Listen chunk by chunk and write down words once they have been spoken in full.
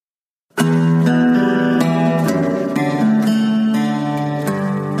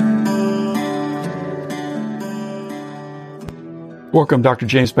Welcome, Dr.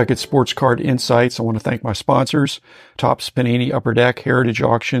 James Beckett, Sports Card Insights. I want to thank my sponsors, Topps, Panini, Upper Deck, Heritage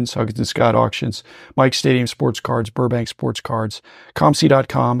Auctions, Huggins & Scott Auctions, Mike Stadium Sports Cards, Burbank Sports Cards,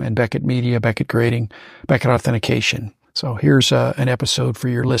 ComC.com, and Beckett Media, Beckett Grading, Beckett Authentication. So here's an episode for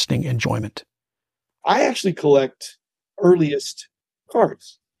your listening enjoyment. I actually collect earliest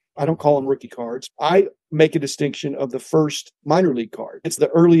cards. I don't call them rookie cards. I make a distinction of the first minor league card. It's the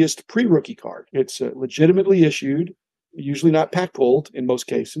earliest pre-rookie card. It's legitimately issued, usually not pack pulled in most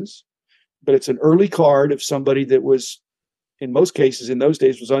cases, but it's an early card of somebody that was, in most cases in those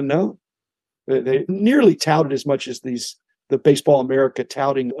days, was unknown. They nearly touted as much as the Baseball America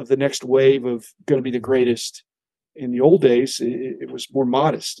touting of the next wave of going to be the greatest. In the old days, it was more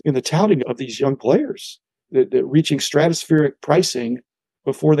modest in the touting of these young players, that reaching stratospheric pricing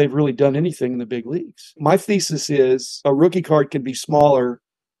before they've really done anything in the big leagues. My thesis is a rookie card can be smaller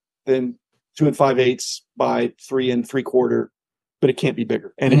than 2 5/8 by 3 3/4, but it can't be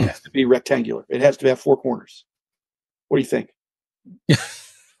bigger. And it has to be rectangular. It has to have 4 corners. What do you think?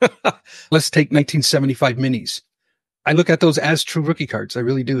 Let's take 1975 minis. I look at those as true rookie cards. I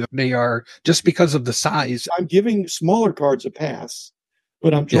really do. They are, just because of the size. I'm giving smaller cards a pass,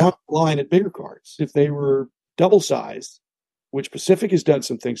 but I'm drawing a line at bigger cards. If they were double sized, which Pacific has done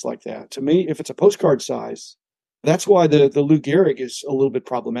some things like that. To me, if it's a postcard size, that's why the Lou Gehrig is a little bit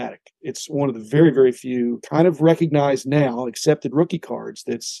problematic. It's one of the very, very few kind of recognized now, accepted rookie cards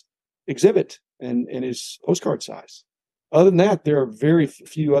that's exhibit and is postcard size. Other than that, there are very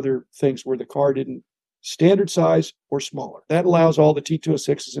few other things where the card isn't standard size or smaller. That allows all the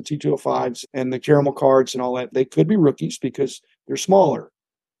T206s and T205s and the caramel cards and all that. They could be rookies because they're smaller.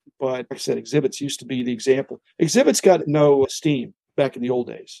 But like I said, exhibits used to be the example. Exhibits got no steam back in the old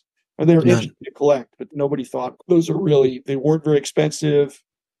days. And they were interesting to collect, but nobody thought they weren't very expensive.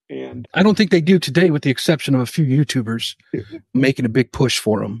 And I don't think they do today, with the exception of a few YouTubers making a big push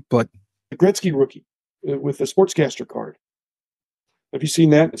for them. But the Gretzky rookie with the Sportscaster card. Have you seen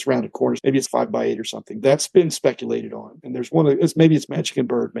that? It's rounded corners. Maybe it's 5x8 or something. That's been speculated on. And there's one maybe it's Magic and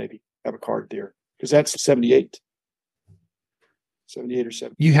Bird, maybe have a card there, because that's 78. 78 or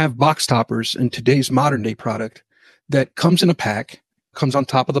 70. You have box toppers in today's modern day product that comes in a pack, comes on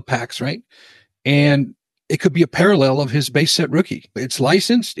top of the packs, right? And it could be a parallel of his base set rookie. It's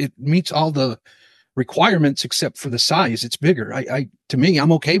licensed. It meets all the requirements except for the size. It's bigger. To me,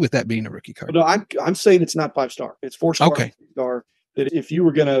 I'm okay with that being a rookie card. No, I'm saying it's not 5-star. It's 4-star. Okay. 3-star. That if you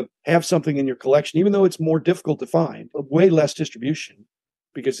were going to have something in your collection, even though it's more difficult to find, way less distribution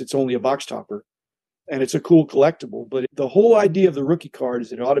because it's only a box topper and it's a cool collectible. But the whole idea of the rookie card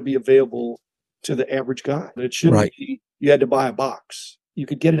is it ought to be available to the average guy. It shouldn't be you had to buy a box. You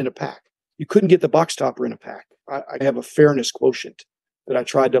could get it in a pack. You couldn't get the box topper in a pack. I have a fairness quotient that I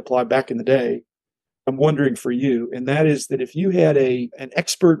tried to apply back in the day. I'm wondering for you, and that is that if you had an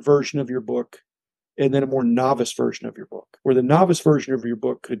expert version of your book and then a more novice version of your book, where the novice version of your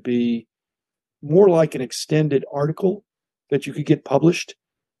book could be more like an extended article that you could get published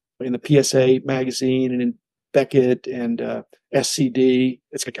in the PSA magazine and in Beckett and SCD.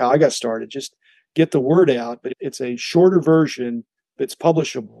 It's like how I got started. Just get the word out, but it's a shorter version that's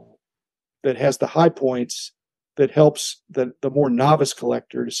publishable, that has the high points, that helps the more novice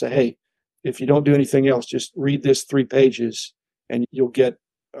collector to say, hey, if you don't do anything else, just read this 3 pages and you'll get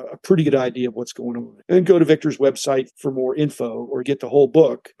a pretty good idea of what's going on. And go to Victor's website for more info or get the whole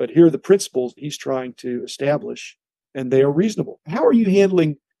book. But here are the principles he's trying to establish, and they are reasonable. How are you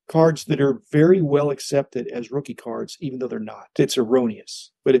handling cards that are very well accepted as rookie cards, even though they're not? It's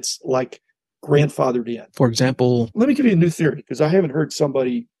erroneous, but it's like grandfathered in. For example, let me give you a new theory, because I haven't heard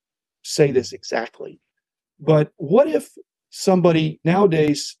somebody say this exactly. But what if somebody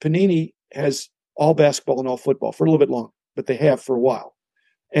nowadays, Panini has all basketball and all football for a little bit long, but they have for a while.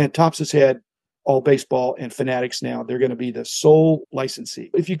 And Topps has had all baseball and Fanatics now. They're going to be the sole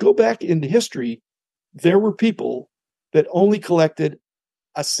licensee. If you go back into history, there were people that only collected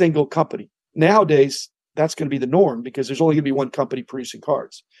a single company. Nowadays, that's going to be the norm because there's only going to be one company producing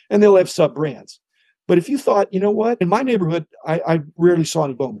cards. And they'll have sub-brands. But if you thought, you know what, in my neighborhood, I rarely saw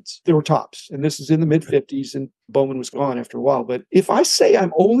any Bowmans. There were Topps. And this is in the mid-50s, and Bowman was gone after a while. But if I say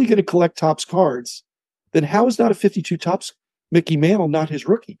I'm only going to collect Topps cards, then how is not a 52 Topps Mickey Mantle not his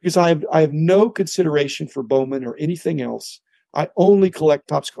rookie? Because I have no consideration for Bowman or anything else. I only collect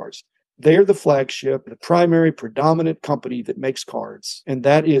Topps cards. They're the flagship, the primary predominant company that makes cards. And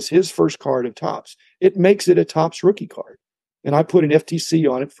that is his first card of Topps. It makes it a Topps rookie card. And I put an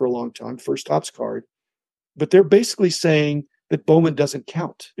FTC on it for a long time, first Topps card. But they're basically saying that Bowman doesn't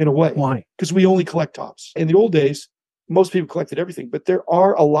count in a way. Why? Because we only collect Topps. In the old days, most people collected everything, but there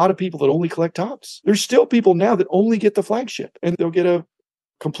are a lot of people that only collect tops. There's still people now that only get the flagship, and they'll get a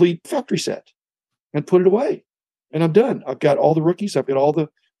complete factory set and put it away. And I'm done. I've got all the rookies. I've got all the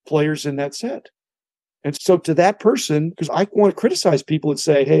players in that set. And so to that person, because I want to criticize people and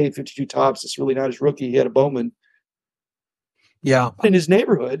say, hey, 52 tops, it's really not his rookie. He had a Bowman in his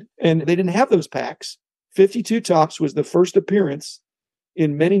neighborhood, and they didn't have those packs. 52 tops was the first appearance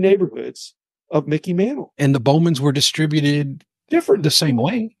in many neighborhoods of Mickey Mantle. And the Bowmans were distributed different the same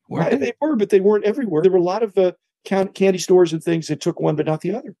way. Right? They were, but they weren't everywhere. There were a lot of candy stores and things that took one but not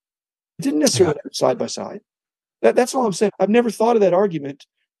the other. It didn't necessarily have side by side. That's all I'm saying. I've never thought of that argument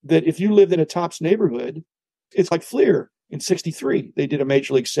that if you lived in a Topps neighborhood, it's like Fleer in 63. They did a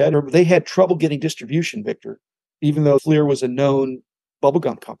major league set, or they had trouble getting distribution, Victor, even though Fleer was a known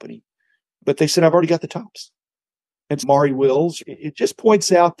bubblegum company. But they said, I've already got the Topps. And Maury Wills, it just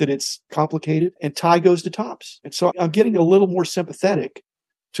points out that it's complicated, and Ty goes to Topps. And so I'm getting a little more sympathetic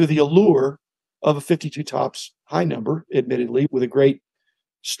to the allure of a 52 Topps high number, admittedly, with a great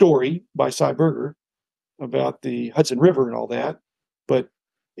story by Cy Berger about the Hudson River and all that. But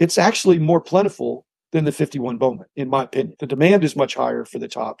it's actually more plentiful than the 51 Bowman, in my opinion. The demand is much higher for the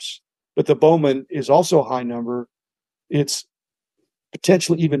Topps, but the Bowman is also a high number. It's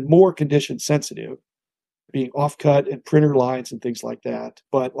potentially even more condition sensitive, being off-cut and printer lines and things like that.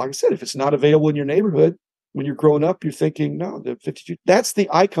 But like I said, if it's not available in your neighborhood, when you're growing up, you're thinking, no, the 52, that's the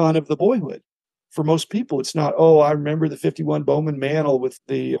icon of the boyhood. For most people, it's not, oh, I remember the 51 Bowman Mantle with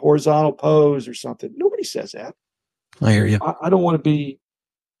the horizontal pose or something. Nobody says that. I hear you. I don't want to be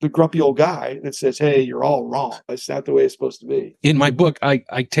the grumpy old guy that says, hey, you're all wrong. That's not the way it's supposed to be. In my book, I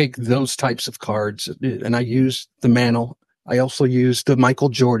take those types of cards and I use the Mantle. I also use the Michael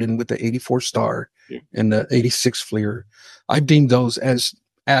Jordan with the 84 star and the 86 Fleer. I've deemed those as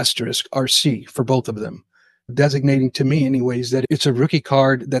asterisk RC for both of them, designating to me anyways that it's a rookie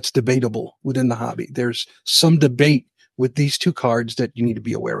card that's debatable within the hobby. There's some debate with these two cards that you need to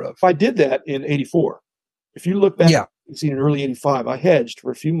be aware of. I did that in 84. If you look back, you see in early 85, I hedged for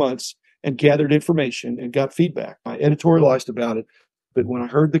a few months and gathered information and got feedback. I editorialized about it. But when I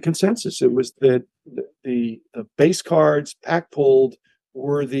heard the consensus, it was that the base cards, pack pulled,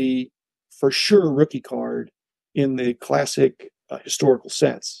 were the for sure rookie card in the classic historical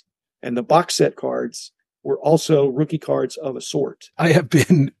sense. And the box set cards were also rookie cards of a sort. I have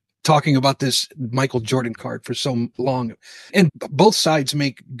been talking about this Michael Jordan card for so long, and both sides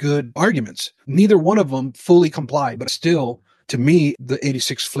make good arguments. Neither one of them fully comply, but still, to me, the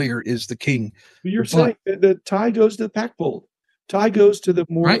 86 Fleer is the king. You're saying the tie goes to the pack pulled. Tie goes to the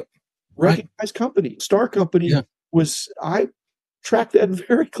more recognized company. Star Company I tracked that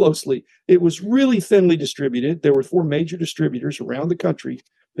very closely. It was really thinly distributed. There were 4 major distributors around the country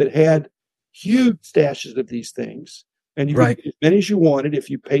that had huge stashes of these things. And you could get as many as you wanted if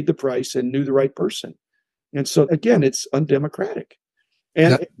you paid the price and knew the right person. And so, again, it's undemocratic.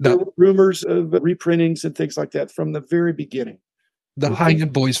 And there were rumors of reprintings and things like that from the very beginning. The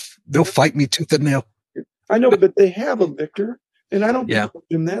high-end boys, they'll fight me tooth and nail. I know, but they have them, Victor. And I don't give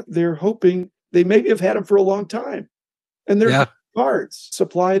them that. They're hoping they maybe have had them for a long time. And they're cards.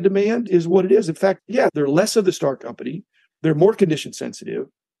 Supply and demand is what it is. In fact, they're less of the Star Company. They're more condition sensitive.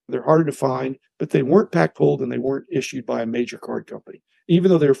 They're harder to find, but they weren't pack pulled and they weren't issued by a major card company, even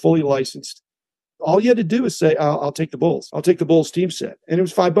though they're fully licensed. All you had to do is say, I'll take the Bulls. I'll take the Bulls team set. And it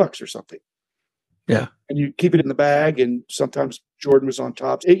was $5 or something. Yeah. And you keep it in the bag. And sometimes Jordan was on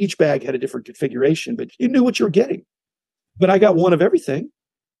top. Each bag had a different configuration, but you knew what you were getting. But I got one of everything.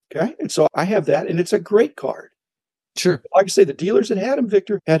 Okay. And so I have that, and it's a great card. Sure. Like I say, the dealers that had them,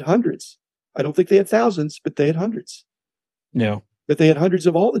 Victor, had hundreds. I don't think they had thousands, but they had hundreds. No. But they had hundreds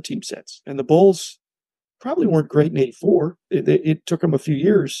of all the team sets. And the Bulls probably weren't great in 84. It took them a few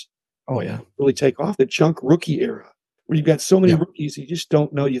years to really take off. The chunk rookie era, where you've got so many rookies, you just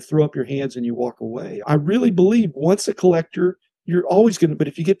don't know. You throw up your hands and you walk away. I really believe once a collector, you're always going to, but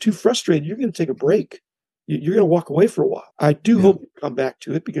if you get too frustrated, you're going to take a break. You're going to walk away for a while. I do hope you come back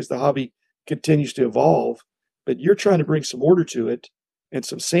to it because the hobby continues to evolve, but you're trying to bring some order to it and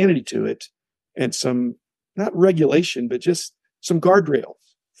some sanity to it and some, not regulation, but just some guardrails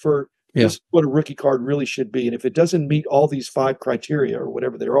for this is what a rookie card really should be. And if it doesn't meet all these 5 criteria or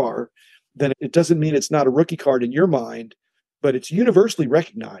whatever there are, then it doesn't mean it's not a rookie card in your mind, but it's universally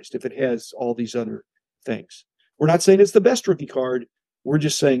recognized if it has all these other things. We're not saying it's the best rookie card. We're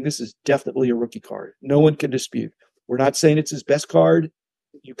just saying this is definitely a rookie card. No one can dispute. We're not saying it's his best card.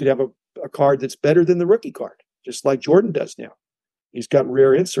 You could have a card that's better than the rookie card, just like Jordan does now. He's got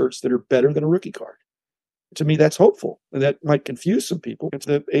rare inserts that are better than a rookie card. To me, that's hopeful. And that might confuse some people. It's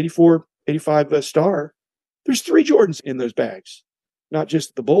the 84, 85 star There's 3 Jordans in those bags, not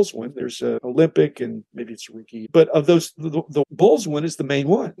just the Bulls one. There's an Olympic and maybe it's a rookie. But of those, the Bulls one is the main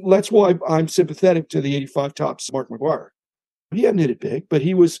one. That's why I'm sympathetic to the 85 Topps Mark McGwire. He hadn't hit it big, but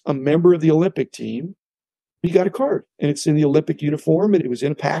he was a member of the Olympic team. He got a card, and it's in the Olympic uniform, and it was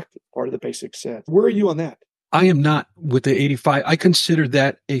in a pack, part of the basic set. Where are you on that? I am not with the 85. I consider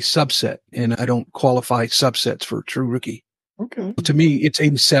that a subset, and I don't qualify subsets for true rookie. Okay. To me, it's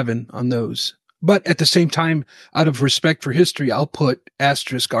 87 on those. But at the same time, out of respect for history, I'll put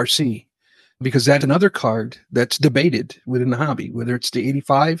asterisk RC, because that's another card that's debated within the hobby, whether it's the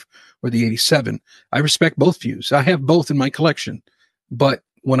 85 or the 87. I respect both views. I have both in my collection. But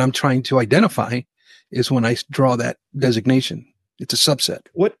when I'm trying to identify is when I draw that designation. It's a subset.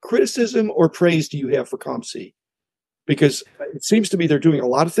 What criticism or praise do you have for COMC? Because it seems to me they're doing a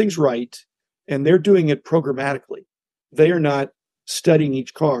lot of things right, and they're doing it programmatically. They are not studying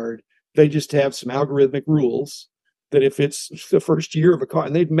each card. They just have some algorithmic rules that if it's the first year of a card,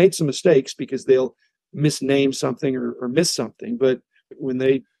 and they've made some mistakes because they'll misname something or miss something, but when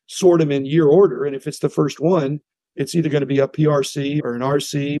they sort them in year order, and if it's the first one, it's either going to be a PRC or an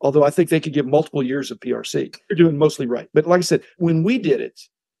RC, although I think they could give multiple years of PRC. They're doing mostly right. But like I said, when we did it,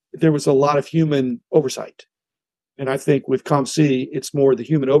 there was a lot of human oversight. And I think with COMC, it's more the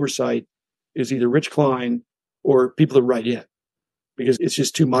human oversight is either Rich Klein or people that write in, because it's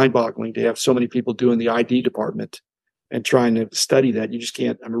just too mind-boggling to have so many people doing the ID department and trying to study that. You just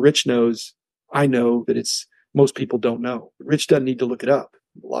can't. I mean, Rich knows, I know that it's, most people don't know. Rich doesn't need to look it up.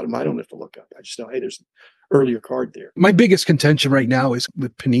 A lot of them I don't have to look up. I just know, hey, there's an earlier card there. My biggest contention right now is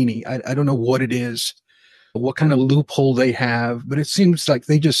with Panini. I don't know what it is, what kind of loophole they have, but it seems like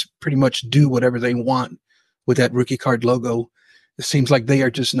they just pretty much do whatever they want with that rookie card logo. It seems like they are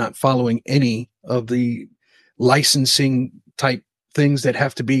just not following any of the licensing type things that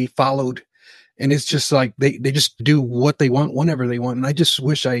have to be followed. And it's just like they just do what they want whenever they want. And I just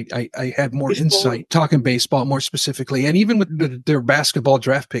wish I had more Baseball. insight, talking baseball more specifically. And even with their basketball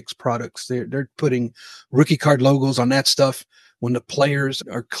draft picks products, they're putting rookie card logos on that stuff when the players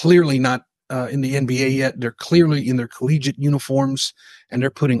are clearly not in the NBA yet. They're clearly in their collegiate uniforms, and they're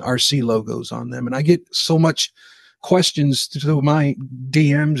putting RC logos on them. And I get so much questions to my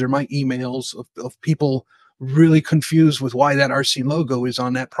DMs or my emails of people really confused with why that RC logo is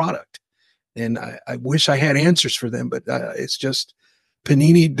on that product. And I wish I had answers for them, but it's just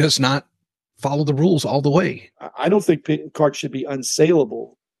Panini does not follow the rules all the way. I don't think cards should be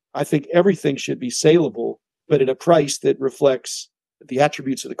unsaleable. I think everything should be saleable, but at a price that reflects the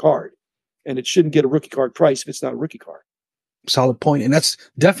attributes of the card. And it shouldn't get a rookie card price if it's not a rookie card. Solid point. And that's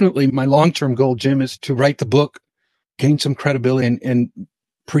definitely my long-term goal, Jim, is to write the book, gain some credibility, and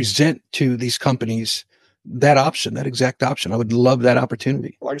present to these companies that option, that exact option. I would love that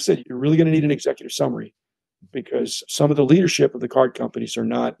opportunity. Like I said, you're really going to need an executive summary, because some of the leadership of the card companies are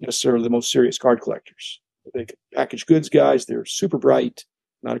not necessarily the most serious card collectors. They package goods guys, they're super bright,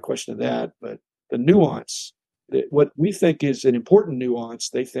 not a question of that. But the nuance, what we think is an important nuance,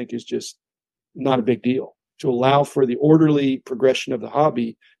 they think is just not a big deal. To allow for the orderly progression of the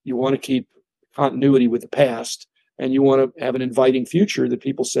hobby, you want to keep continuity with the past, and you want to have an inviting future that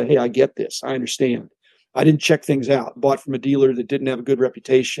people say, hey, I get this, I understand. I didn't check things out. Bought from a dealer that didn't have a good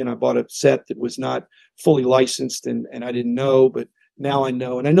reputation. I bought a set that was not fully licensed, and I didn't know, but now I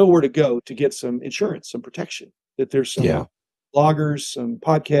know. And I know where to go to get some insurance, some protection, that there's some bloggers, some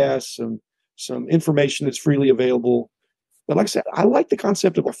podcasts, some information that's freely available. But like I said, I like the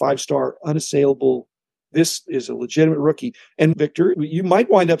concept of a 5-star unassailable. This is a legitimate rookie. And Victor, you might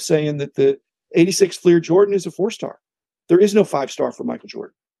wind up saying that the 86 Fleer Jordan is a 4-star. There is no 5-star for Michael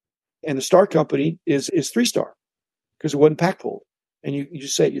Jordan. And the Star Company is 3-star because it wasn't pack pulled. And you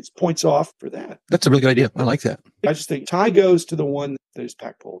just say it's points off for that. That's a really good idea. I like that. I just think tie goes to the one that is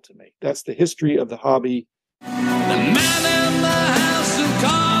pack pulled to me. That's the history of the hobby. The man in the house of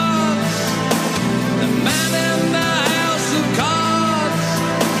cards.